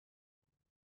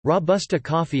Robusta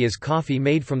coffee is coffee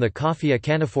made from the Coffea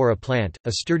canephora plant,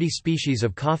 a sturdy species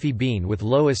of coffee bean with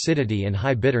low acidity and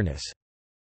high bitterness.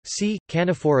 C.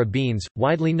 canephora beans,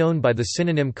 widely known by the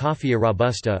synonym Coffea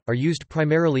robusta, are used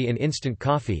primarily in instant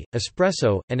coffee,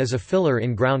 espresso, and as a filler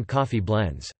in ground coffee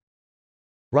blends.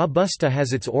 Robusta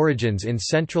has its origins in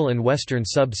central and western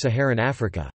sub-Saharan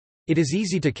Africa. It is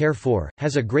easy to care for,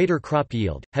 has a greater crop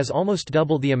yield, has almost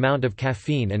double the amount of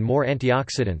caffeine and more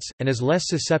antioxidants, and is less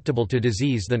susceptible to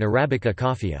disease than Arabica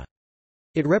coffea.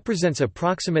 It represents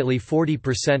approximately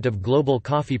 40% of global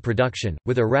coffee production,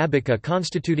 with Arabica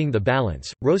constituting the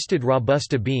balance. Roasted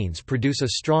Robusta beans produce a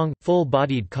strong,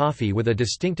 full-bodied coffee with a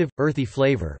distinctive, earthy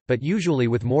flavor, but usually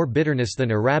with more bitterness than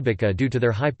Arabica due to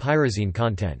their high pyrazine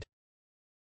content.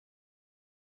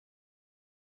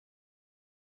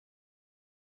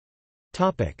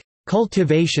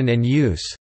 Cultivation and use.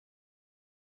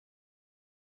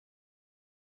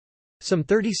 Some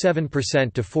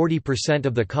 37% to 40%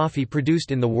 of the coffee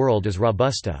produced in the world is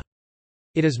Robusta.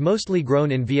 It is mostly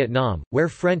grown in Vietnam, where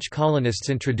French colonists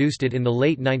introduced it in the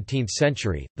late 19th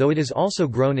century, though it is also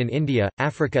grown in India,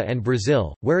 Africa and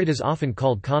Brazil, where it is often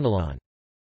called conilon.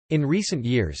 In recent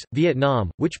years,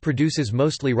 Vietnam, which produces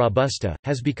mostly Robusta,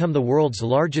 has become the world's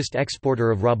largest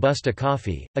exporter of Robusta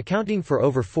coffee, accounting for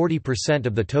over 40%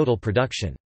 of the total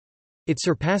production. It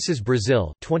surpasses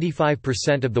Brazil,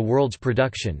 25% of the world's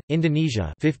production,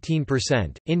 Indonesia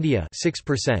 15%, India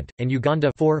 6%, and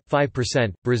Uganda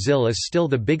 4-5%. Brazil is still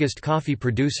the biggest coffee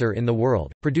producer in the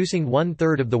world, producing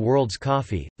 1/3 of the world's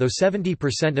coffee, though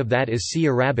 70% of that is C.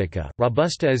 arabica.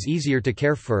 Robusta is easier to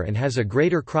care for and has a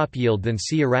greater crop yield than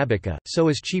C. arabica, so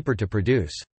is cheaper to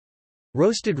produce.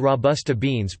 Roasted Robusta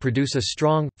beans produce a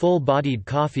strong, full-bodied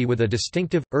coffee with a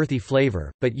distinctive, earthy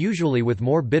flavor, but usually with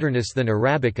more bitterness than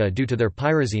Arabica due to their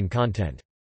pyrazine content.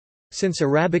 Since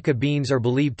Arabica beans are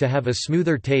believed to have a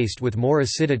smoother taste with more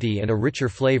acidity and a richer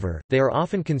flavor, they are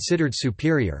often considered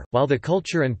superior, while the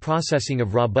culture and processing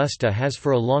of Robusta has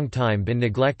for a long time been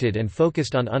neglected and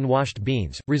focused on unwashed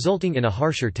beans, resulting in a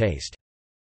harsher taste.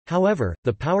 However,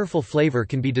 the powerful flavor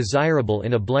can be desirable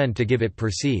in a blend to give it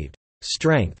perceived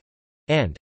strength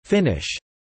and finish.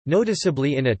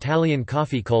 Noticeably in Italian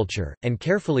coffee culture, and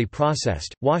carefully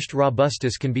processed, washed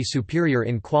Robustas can be superior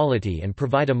in quality and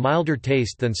provide a milder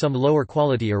taste than some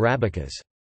lower-quality Arabicas.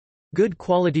 Good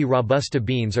quality Robusta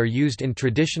beans are used in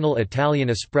traditional Italian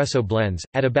espresso blends,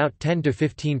 at about 10 to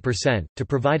 15%, to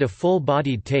provide a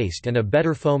full-bodied taste and a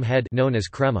better foam head known as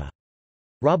crema.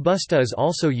 Robusta is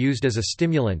also used as a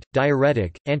stimulant,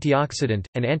 diuretic, antioxidant,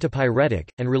 and antipyretic,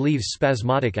 and relieves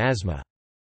spasmodic asthma.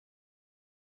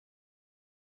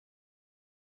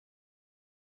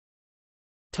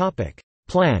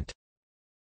 Plant.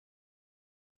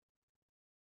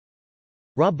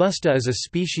 Robusta is a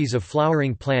species of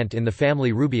flowering plant in the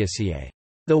family Rubiaceae.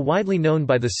 Though widely known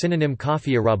by the synonym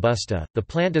Coffea robusta, the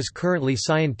plant is currently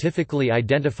scientifically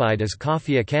identified as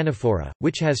Coffea canephora,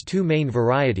 which has two main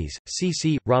varieties,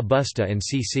 CC. robusta and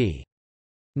CC.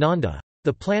 nanda.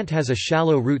 The plant has a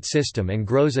shallow root system and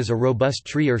grows as a robust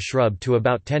tree or shrub to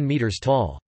about 10 meters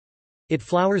tall. It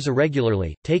flowers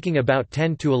irregularly, taking about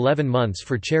 10 to 11 months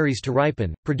for cherries to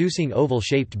ripen, producing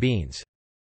oval-shaped beans.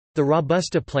 The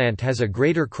Robusta plant has a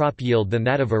greater crop yield than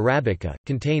that of Arabica,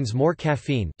 contains more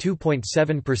caffeine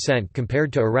 2.7%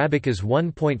 compared to Arabica's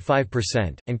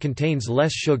 1.5%, and contains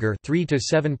less sugar 3 to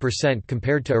 7%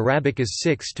 compared to Arabica's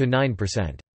 6 to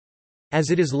 9%.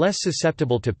 As it is less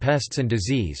susceptible to pests and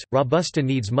disease, Robusta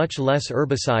needs much less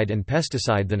herbicide and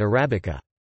pesticide than Arabica.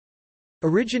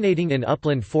 Originating in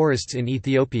upland forests in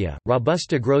Ethiopia,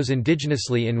 Robusta grows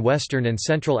indigenously in western and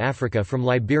central Africa from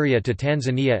Liberia to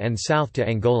Tanzania and south to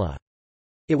Angola.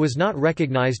 It was not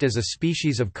recognized as a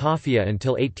species of Coffea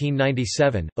until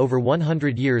 1897, over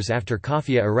 100 years after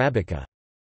Coffea arabica.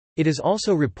 It is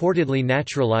also reportedly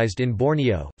naturalized in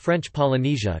Borneo, French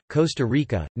Polynesia, Costa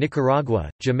Rica, Nicaragua,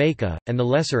 Jamaica, and the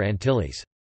Lesser Antilles.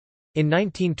 In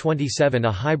 1927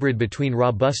 a hybrid between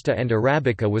Robusta and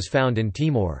Arabica was found in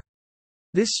Timor.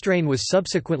 This strain was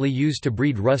subsequently used to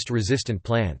breed rust-resistant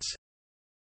plants.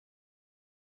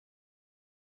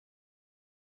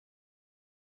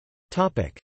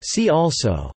 See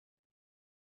also: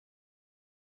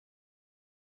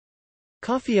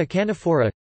 Coffea canephora,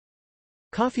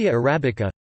 Coffea arabica,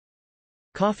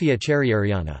 Coffea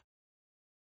cherryeriana.